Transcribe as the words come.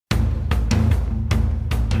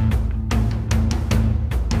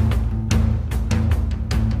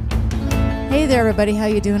Hey there, everybody. How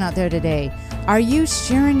you doing out there today? Are you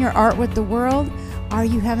sharing your art with the world? Are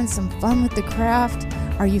you having some fun with the craft?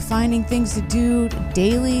 Are you finding things to do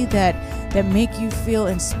daily that make you feel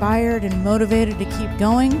inspired and motivated to keep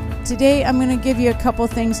going? Today, I'm going to give you a couple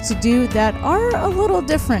things to do that are a little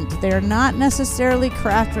different. They're not necessarily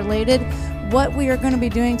craft related. What we are going to be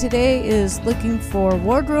doing today is looking for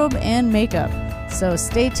wardrobe and makeup. So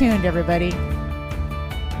stay tuned, everybody.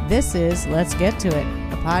 This is Let's Get to It,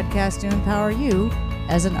 a podcast to empower you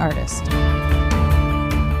as an artist.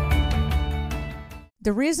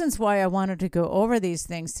 The reasons why I wanted to go over these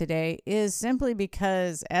things today is simply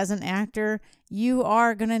because as an actor, you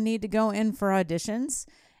are going to need to go in for auditions,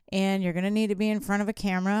 and you're going to need to be in front of a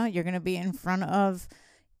camera. You're going to be in front of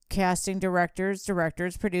casting directors,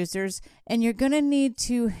 producers, and you're going to need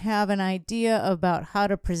to have an idea about how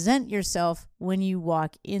to present yourself when you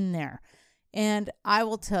walk in there. And I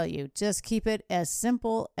will tell you, just keep it as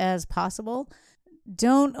simple as possible.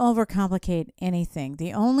 Don't overcomplicate anything.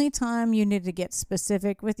 The only time you need to get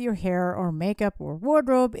specific with your hair or makeup or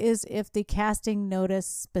wardrobe is if the casting notice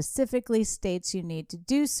specifically states you need to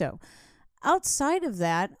do so. Outside of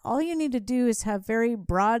that, all you need to do is have very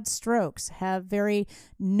broad strokes, have very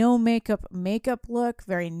no makeup look,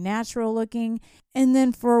 very natural looking. And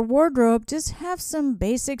then for wardrobe, just have some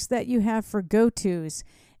basics that you have for go-tos.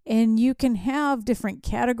 And you can have different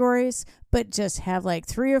categories, but just have like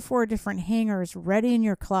 3 or 4 different hangers ready in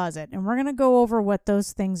your closet. And we're going to go over what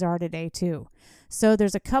those things are today too. So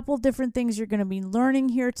there's a couple different things you're going to be learning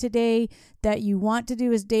here today that you want to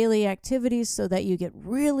do as daily activities so that you get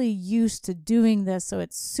really used to doing this, so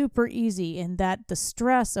it's super easy, and that the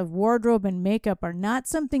stress of wardrobe and makeup are not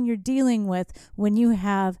something you're dealing with when you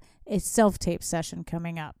have a self-tape session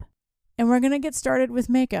coming up. And we're going to get started with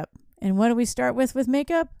makeup. And what do we start with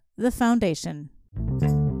makeup? The foundation.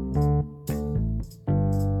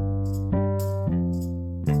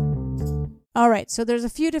 All right, so there's a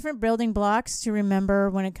few different building blocks to remember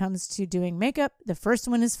when it comes to doing makeup. The first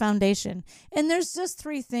one is foundation. And there's just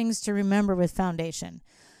 3 things to remember with foundation.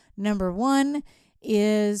 Number 1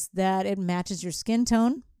 is that it matches your skin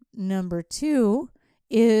tone. Number 2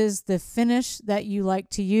 is the finish that you like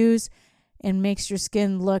to use and makes your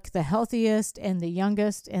skin look the healthiest and the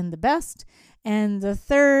youngest and the best. And the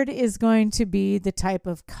third is going to be the type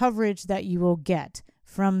of coverage that you will get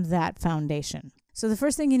from that foundation. So the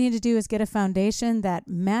first thing you need to do is get a foundation that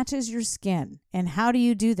matches your skin. And how do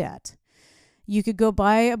you do that? You could go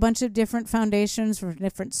buy a bunch of different foundations from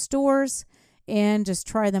different stores and just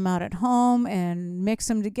try them out at home and mix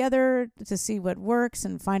them together to see what works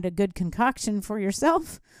and find a good concoction for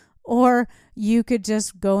yourself. Or you could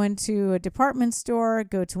just go into a department store,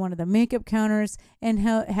 go to one of the makeup counters, and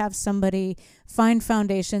have somebody find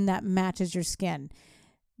foundation that matches your skin.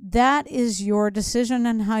 That is your decision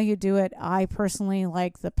on how you do it. I personally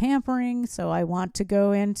like the pampering, so I want to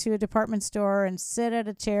go into a department store and sit at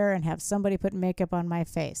a chair and have somebody put makeup on my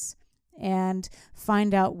face and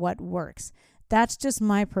find out what works. That's just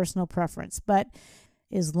my personal preference. But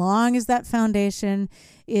as long as that foundation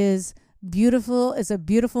is beautiful, is a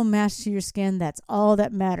beautiful match to your skin, that's all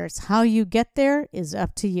that matters. How you get there is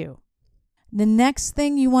up to you. The next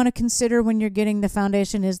thing you want to consider when you're getting the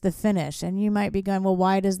foundation is the finish. And you might be going, well,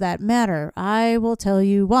 why does that matter? I will tell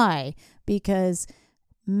you why. Because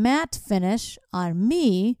matte finish on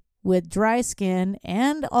me with dry skin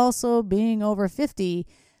and also being over 50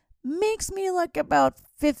 makes me look about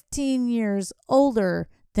 15 years older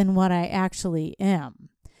than what I actually am.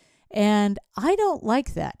 And I don't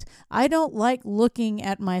like that. I don't like looking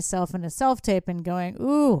at myself in a self-tape and going,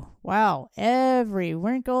 ooh, wow, every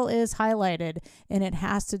wrinkle is highlighted. And it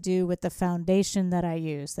has to do with the foundation that I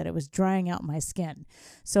use, that it was drying out my skin.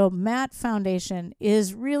 So matte foundation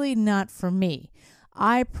is really not for me.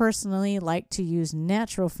 I personally like to use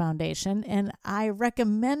natural foundation, and I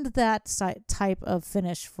recommend that type of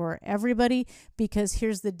finish for everybody because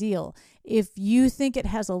here's the deal. If you think it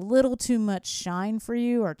has a little too much shine for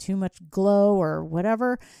you or too much glow or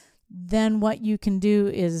whatever, then what you can do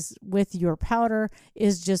is with your powder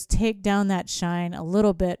is just take down that shine a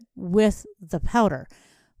little bit with the powder.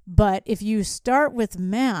 But if you start with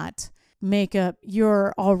matte makeup,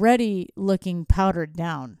 you're already looking powdered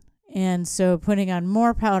down. And so putting on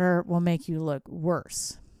more powder will make you look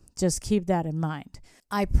worse. Just keep that in mind.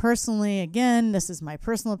 I personally, again, this is my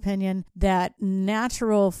personal opinion, that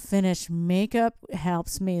natural finish makeup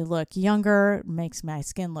helps me look younger, makes my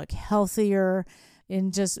skin look healthier,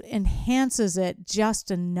 and just enhances it just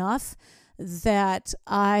enough that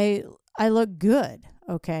I look good,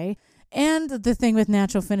 okay? And the thing with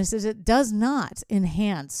natural finish is it does not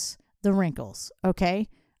enhance the wrinkles, okay?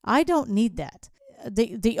 I don't need that.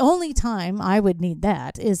 the only time I would need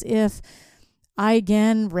that is if I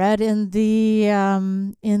again read in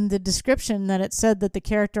the description that it said that the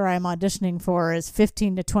character I'm auditioning for is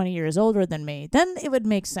 15 to 20 years older than me. Then it would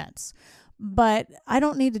make sense. But I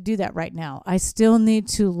don't need to do that right now. I still need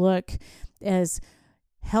to look as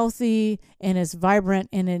healthy and as vibrant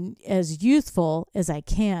and as youthful as I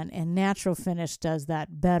can. And natural finish does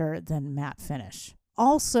that better than matte finish.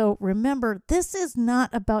 Also, remember, this is not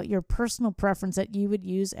about your personal preference that you would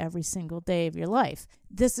use every single day of your life.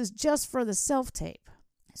 This is just for the self-tape.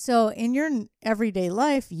 So in your everyday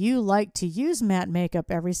life, you like to use matte makeup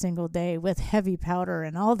every single day with heavy powder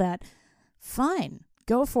and all that. Fine,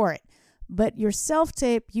 go for it. But your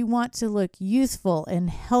self-tape, you want to look youthful and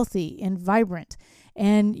healthy and vibrant.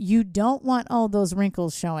 And you don't want all those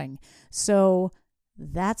wrinkles showing. So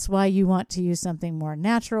that's why you want to use something more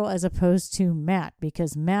natural as opposed to matte,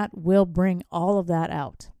 because matte will bring all of that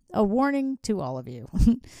out. A warning to all of you.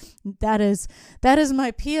 That is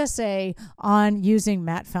my PSA on using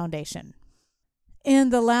matte foundation.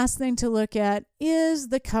 And the last thing to look at is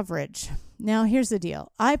the coverage. Now, here's the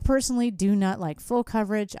deal. I personally do not like full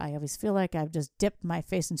coverage. I always feel like I've just dipped my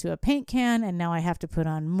face into a paint can and now I have to put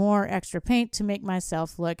on more extra paint to make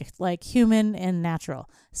myself look like human and natural.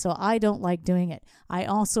 So I don't like doing it. I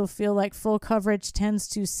also feel like full coverage tends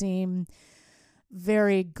to seem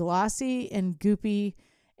very glossy and goopy,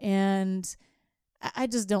 and I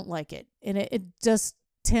just don't like it. And it just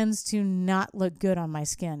tends to not look good on my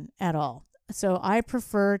skin at all. So I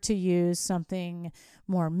prefer to use something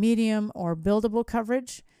more medium or buildable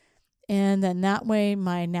coverage. And then that way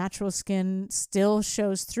my natural skin still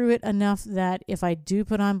shows through it enough that if I do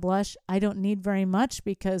put on blush, I don't need very much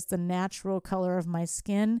because the natural color of my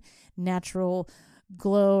skin, natural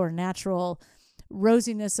glow or natural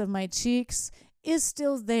rosiness of my cheeks is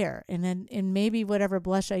still there. And then maybe whatever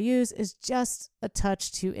blush I use is just a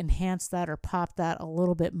touch to enhance that or pop that a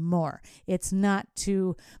little bit more. It's not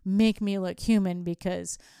to make me look human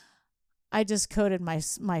because I just coated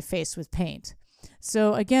my face with paint.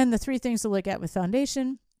 So again, the three things to look at with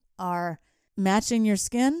foundation are matching your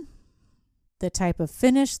skin, the type of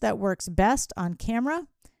finish that works best on camera,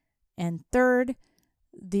 and third,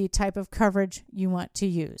 the type of coverage you want to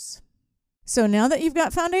use. So now that you've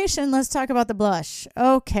got foundation, let's talk about the blush.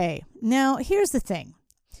 Okay, now here's the thing.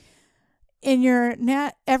 In your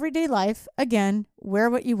everyday life, again, wear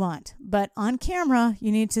what you want. But on camera,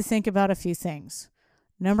 you need to think about a few things.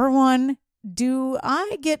 Number one, do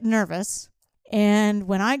I get nervous? And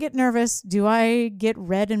when I get nervous, do I get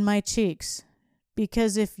red in my cheeks?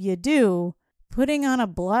 Because if you do, putting on a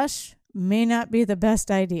blush may not be the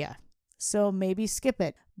best idea. So maybe skip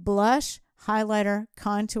it. Blush, highlighter,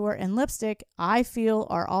 contour, and lipstick, I feel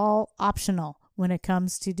are all optional when it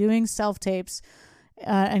comes to doing self-tapes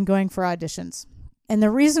and going for auditions. And the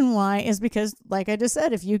reason why is because, like I just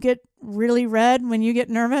said, if you get really red when you get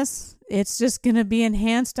nervous, it's just going to be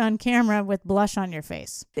enhanced on camera with blush on your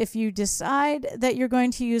face. If you decide that you're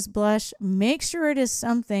going to use blush, make sure it is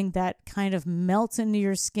something that kind of melts into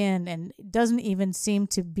your skin and doesn't even seem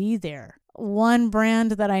to be there. One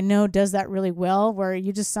brand that I know does that really well, where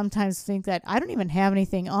you just sometimes think that I don't even have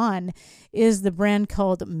anything on, is the brand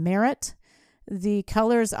called Merit. The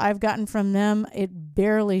colors I've gotten from them, it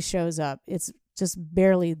barely shows up. It's just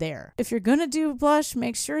barely there. If you're going to do blush,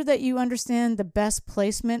 make sure that you understand the best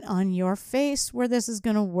placement on your face where this is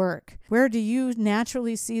going to work. Where do you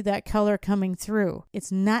naturally see that color coming through?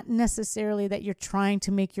 It's not necessarily that you're trying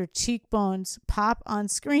to make your cheekbones pop on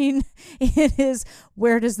screen. It is,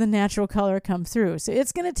 where does the natural color come through? So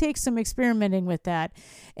it's going to take some experimenting with that.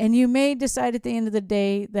 And you may decide at the end of the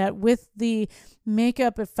day that with the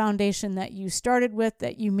makeup or foundation that you started with,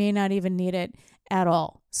 that you may not even need it at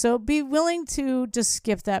all. So be willing to just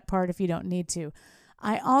skip that part if you don't need to.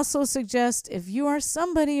 I also suggest, if you are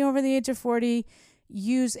somebody over the age of 40,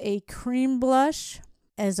 use a cream blush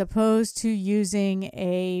as opposed to using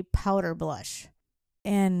a powder blush.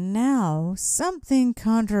 And now, something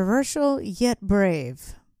controversial yet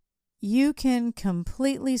brave. You can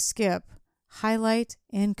completely skip highlight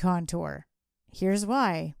and contour. Here's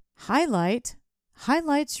why. Highlight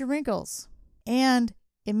highlights your wrinkles, and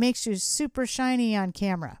it makes you super shiny on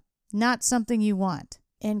camera. Not something you want.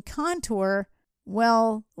 And contour,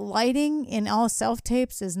 well, lighting in all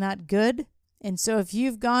self-tapes is not good. And so if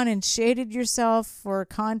you've gone and shaded yourself for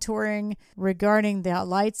contouring regarding the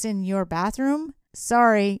lights in your bathroom,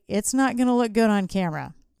 sorry, it's not going to look good on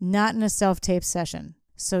camera. Not in a self-tape session.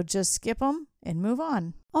 So just skip them and move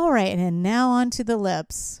on. All right, and now on to the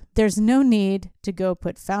lips. There's no need to go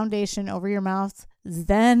put foundation over your mouth,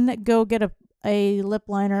 then go get a lip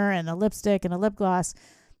liner and a lipstick and a lip gloss.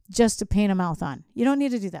 just to paint a mouth on. You don't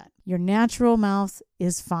need to do that. Your natural mouth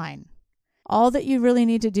is fine. All that you really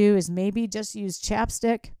need to do is maybe just use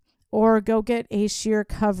chapstick or go get a sheer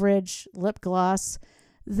coverage lip gloss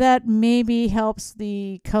that maybe helps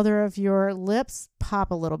the color of your lips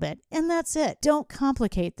pop a little bit. And that's it. Don't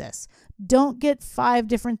complicate this. Don't get 5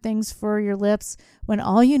 different things for your lips when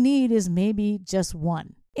all you need is maybe just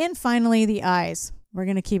one. And finally, the eyes. We're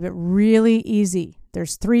going to keep it really easy.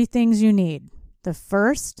 There's 3 things you need. The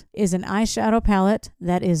first is an eyeshadow palette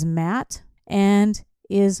that is matte and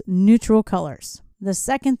is neutral colors. The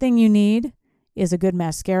second thing you need is a good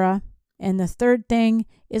mascara. And the third thing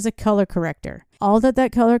is a color corrector. All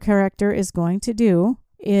that color corrector is going to do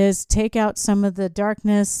is take out some of the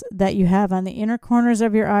darkness that you have on the inner corners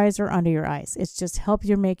of your eyes or under your eyes. It's just help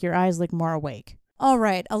you make your eyes look more awake. All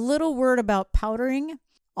right, a little word about powdering.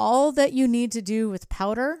 All that you need to do with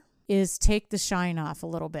powder is take the shine off a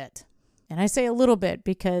little bit. And I say a little bit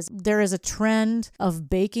because there is a trend of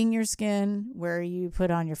baking your skin where you put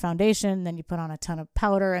on your foundation, then you put on a ton of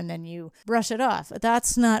powder, and then you brush it off.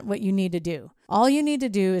 That's not what you need to do. All you need to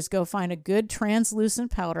do is go find a good translucent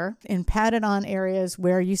powder and pat it on areas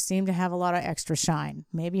where you seem to have a lot of extra shine.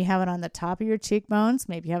 Maybe you have it on the top of your cheekbones.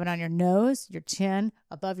 Maybe you have it on your nose, your chin,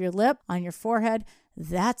 above your lip, on your forehead.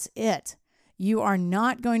 That's it. You are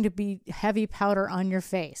not going to be heavy powder on your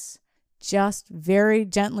face. Just very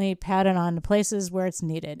gently pat it on the places where it's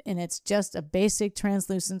needed. And it's just a basic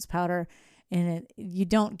translucence powder. And you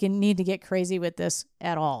don't need to get crazy with this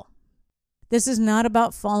at all. This is not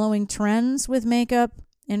about following trends with makeup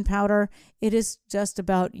and powder. It is just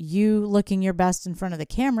about you looking your best in front of the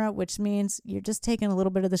camera, which means you're just taking a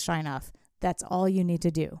little bit of the shine off. That's all you need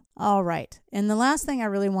to do. All right. And the last thing I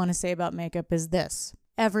really want to say about makeup is this.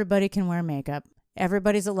 Everybody can wear makeup.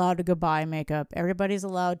 Everybody's allowed to go buy makeup. Everybody's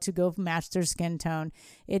allowed to go match their skin tone.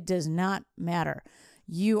 It does not matter.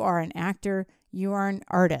 You are an actor. You are an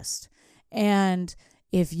artist. And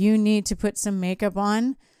if you need to put some makeup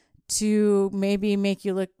on to maybe make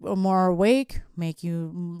you look more awake, make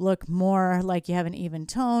you look more like you have an even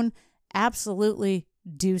tone, absolutely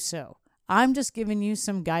do so. I'm just giving you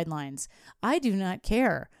some guidelines. I do not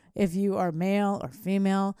care if you are male or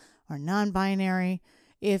female or non-binary,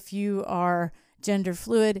 if you are gender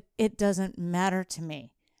fluid, it doesn't matter to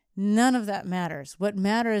me. None of that matters. What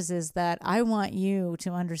matters is that I want you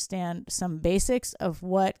to understand some basics of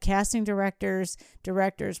what casting directors,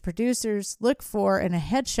 producers look for in a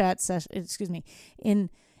headshot session, in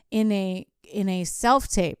a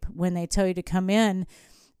self-tape when they tell you to come in.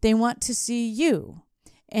 They want to see you.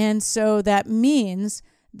 And so that means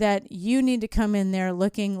that you need to come in there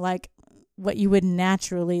looking like what you would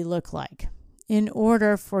naturally look like in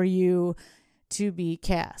order for you to be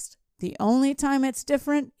cast. The only time it's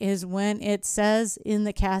different is when it says in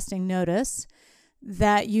the casting notice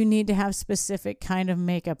that you need to have specific kind of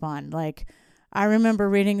makeup on. Like, I remember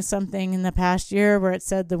reading something in the past year where it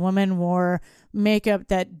said the woman wore makeup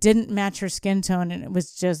that didn't match her skin tone and it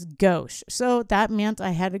was just gauche. So that meant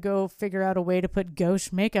I had to go figure out a way to put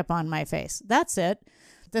gauche makeup on my face. That's it.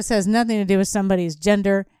 This has nothing to do with somebody's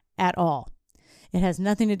gender at all. It has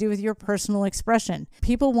nothing to do with your personal expression.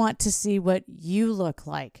 People want to see what you look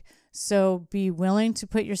like. So be willing to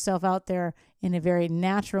put yourself out there in a very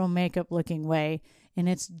natural makeup looking way. And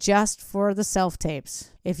it's just for the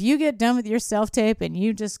self-tapes. If you get done with your self-tape and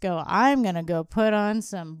you just go, I'm going to go put on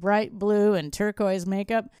some bright blue and turquoise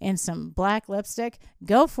makeup and some black lipstick,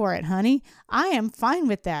 go for it, honey. I am fine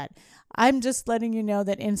with that. I'm just letting you know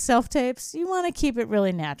that in self-tapes, you want to keep it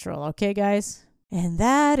really natural. Okay, guys? And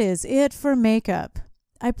that is it for makeup.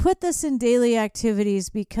 I put this in daily activities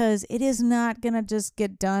because it is not going to just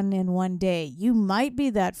get done in one day. You might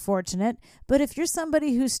be that fortunate, but if you're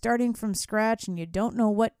somebody who's starting from scratch and you don't know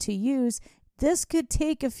what to use, this could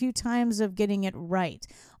take a few times of getting it right.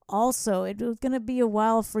 Also, it's going to be a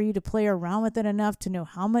while for you to play around with it enough to know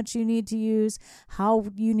how much you need to use, how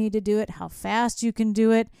you need to do it, how fast you can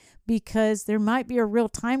do it, because there might be a real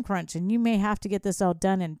time crunch and you may have to get this all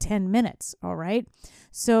done in 10 minutes, all right?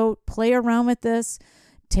 So play around with this.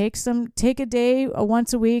 Take a day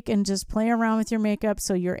once a week and just play around with your makeup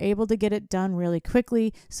so you're able to get it done really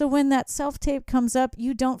quickly. So when that self-tape comes up,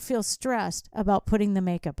 you don't feel stressed about putting the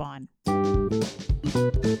makeup on.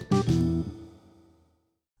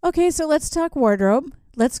 Okay, so let's talk wardrobe.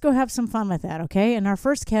 Let's go have some fun with that, okay? And our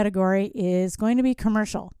first category is going to be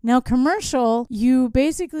commercial. Now, commercial, you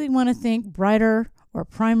basically want to think brighter or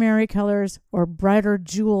primary colors or brighter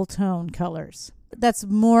jewel tone colors. That's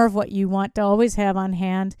more of what you want to always have on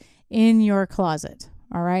hand in your closet,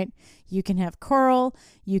 all right? You can have coral,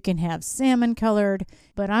 you can have salmon colored,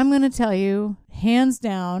 but I'm going to tell you, hands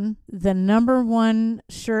down, the number one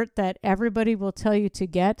shirt that everybody will tell you to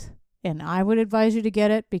get, and I would advise you to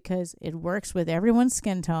get it because it works with everyone's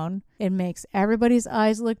skin tone, it makes everybody's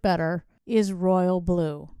eyes look better, is royal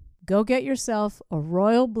blue. Go get yourself a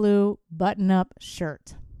royal blue button-up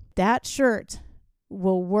shirt. That shirt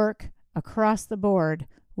will work across the board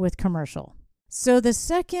with commercial. So the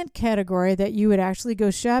second category that you would actually go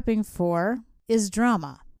shopping for is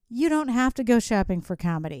drama. You don't have to go shopping for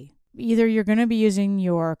comedy. Either you're going to be using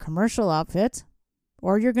your commercial outfit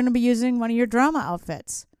or you're going to be using one of your drama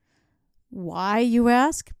outfits. Why, you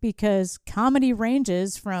ask? Because comedy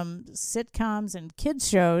ranges from sitcoms and kids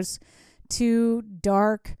shows to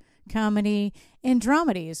dark comedy and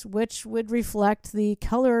dramedies, which would reflect the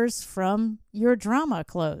colors from your drama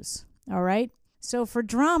clothes. All right? So for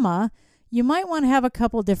drama, you might want to have a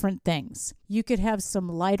couple different things. You could have some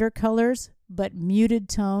lighter colors, but muted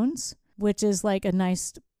tones, which is like a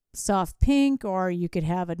nice soft pink, or you could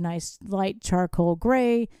have a nice light charcoal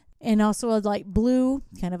gray, and also a light blue,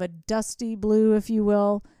 kind of a dusty blue, if you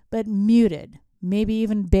will, but muted. Maybe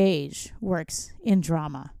even beige works in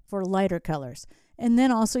drama for lighter colors. And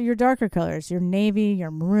then also your darker colors, your navy,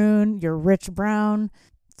 your maroon, your rich brown,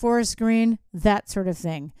 forest green, that sort of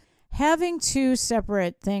thing. Having two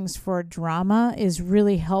separate things for drama is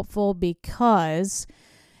really helpful because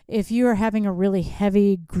if you are having a really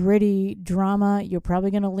heavy, gritty drama, you're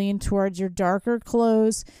probably going to lean towards your darker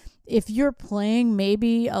clothes. If you're playing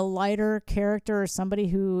maybe a lighter character or somebody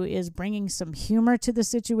who is bringing some humor to the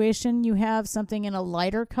situation, you have something in a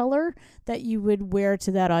lighter color that you would wear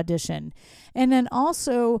to that audition. And then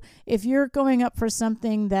also, if you're going up for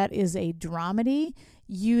something that is a dramedy,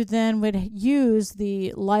 you then would use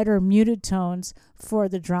the lighter muted tones for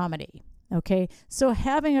the dramedy. Okay, so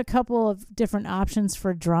having a couple of different options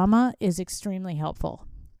for drama is extremely helpful.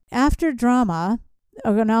 After drama,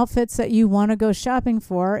 an outfits that you want to go shopping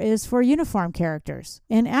for is for uniform characters.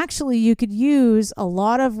 And actually, you could use a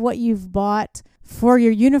lot of what you've bought for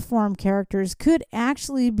your uniform characters could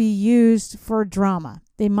actually be used for drama.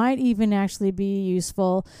 They might even actually be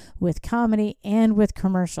useful with comedy and with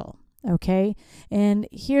commercial. Okay, and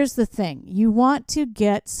here's the thing. You want to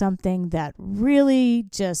get something that really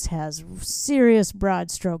just has serious broad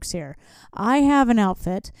strokes here. I have an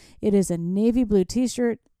outfit. It is a navy blue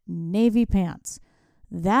t-shirt, navy pants.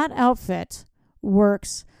 That outfit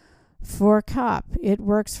works for cop. It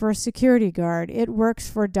works for security guard. It works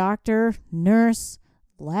for doctor, nurse,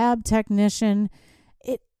 lab technician.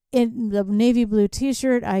 In the navy blue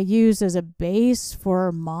t-shirt I use as a base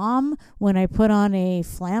for mom when I put on a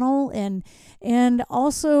flannel, and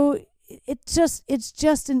also it's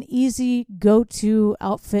just an easy go-to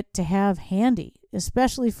outfit to have handy,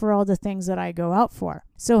 especially for all the things that I go out for.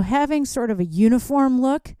 So having sort of a uniform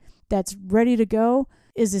look that's ready to go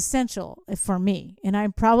is essential for me, and I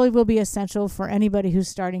probably will be essential for anybody who's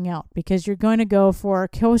starting out, because you're going to go for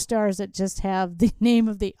co-stars that just have the name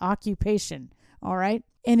of the occupation. All right.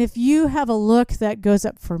 And if you have a look that goes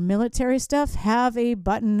up for military stuff, have a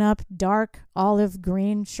button-up dark olive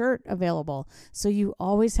green shirt available. So you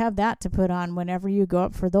always have that to put on whenever you go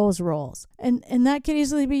up for those roles. And that could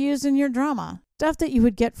easily be used in your drama. Stuff that you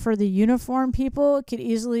would get for the uniform people could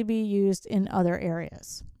easily be used in other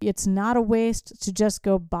areas. It's not a waste to just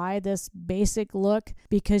go buy this basic look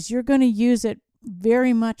because you're going to use it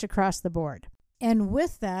very much across the board. And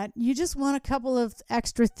with that, you just want a couple of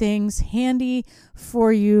extra things handy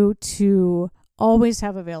for you to always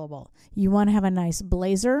have available. You want to have a nice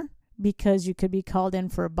blazer because you could be called in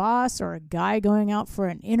for a boss or a guy going out for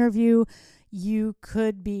an interview. You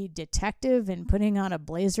could be detective, and putting on a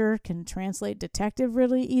blazer can translate detective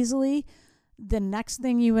really easily. The next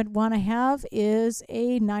thing you would want to have is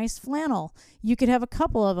a nice flannel. You could have a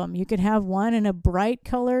couple of them. You could have one in a bright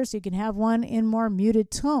color, so you can have one in more muted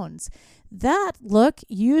tones. That look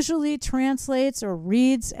usually translates or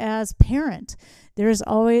reads as parent. There's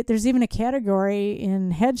even a category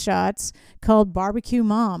in headshots called barbecue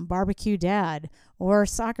mom, barbecue dad, or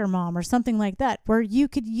soccer mom, or something like that, where you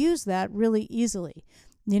could use that really easily.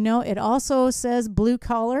 You know, it also says blue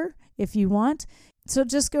collar if you want. So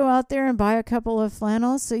just go out there and buy a couple of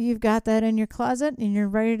flannels so you've got that in your closet and you're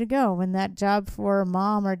ready to go when that job for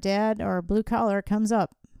mom or dad or blue collar comes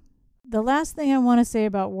up. The last thing I want to say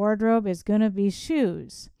about wardrobe is going to be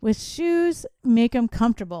shoes. With shoes, make them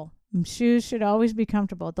comfortable. Shoes should always be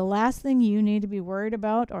comfortable. The last thing you need to be worried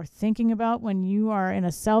about or thinking about when you are in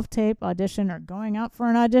a self-tape audition or going out for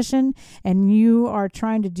an audition and you are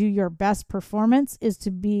trying to do your best performance is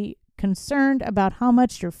to be concerned about how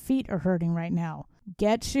much your feet are hurting right now.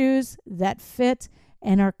 Get shoes that fit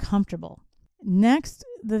and are comfortable. Next,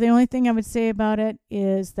 the only thing I would say about it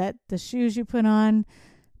is that the shoes you put on,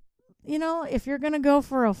 if you're going to go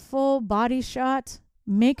for a full body shot,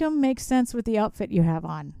 make them make sense with the outfit you have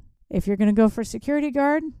on. If you're going to go for security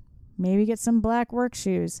guard, maybe get some black work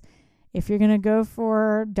shoes. If you're going to go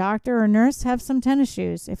for doctor or nurse, have some tennis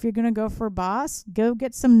shoes. If you're going to go for boss, go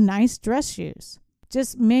get some nice dress shoes.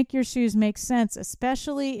 Just make your shoes make sense,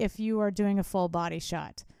 especially if you are doing a full body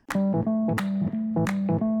shot.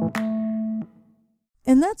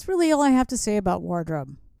 And that's really all I have to say about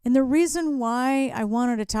wardrobe. And the reason why I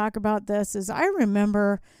wanted to talk about this is I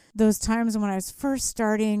remember those times when I was first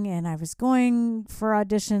starting and I was going for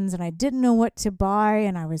auditions and I didn't know what to buy,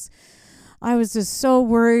 and I was just so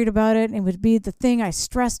worried about it. It would be the thing I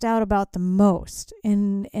stressed out about the most.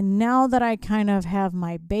 And now that I kind of have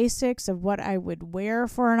my basics of what I would wear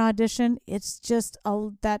for an audition, it's just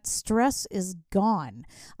that stress is gone.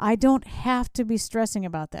 I don't have to be stressing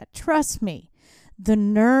about that. Trust me. The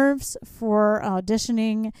nerves for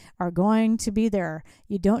auditioning are going to be there.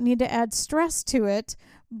 You don't need to add stress to it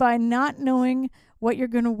by not knowing what you're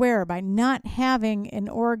going to wear, by not having an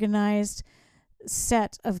organized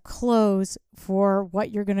set of clothes for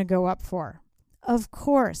what you're going to go up for. Of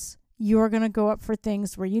course, you're going to go up for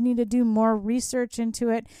things where you need to do more research into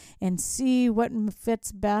it and see what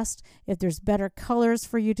fits best. If there's better colors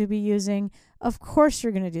for you to be using, of course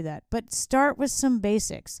you're going to do that. But start with some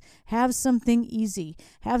basics. Have something easy.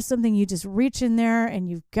 Have something you just reach in there and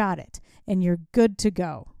you've got it and you're good to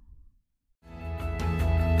go.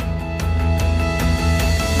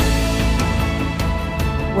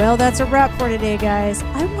 Well, that's a wrap for today, guys.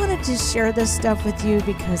 I wanted to share this stuff with you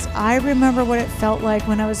because I remember what it felt like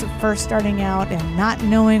when I was first starting out and not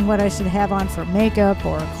knowing what I should have on for makeup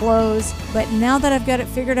or clothes. But now that I've got it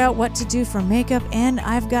figured out what to do for makeup and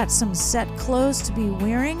I've got some set clothes to be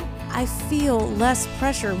wearing, I feel less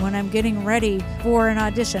pressure when I'm getting ready for an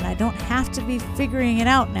audition. I don't have to be figuring it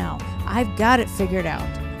out now. I've got it figured out.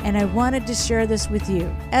 And I wanted to share this with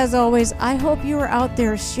you. As always, I hope you are out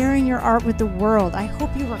there sharing your art with the world. I hope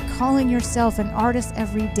you are calling yourself an artist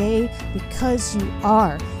every day because you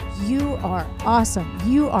are. You are awesome.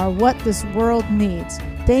 You are what this world needs.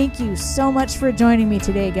 Thank you so much for joining me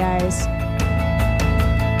today, guys.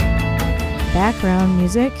 Background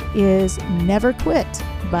music is Never Quit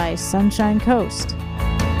by Sunshine Coast.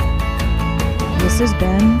 This has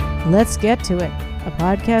been Let's Get to It, a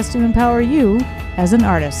podcast to empower you as an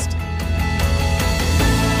artist.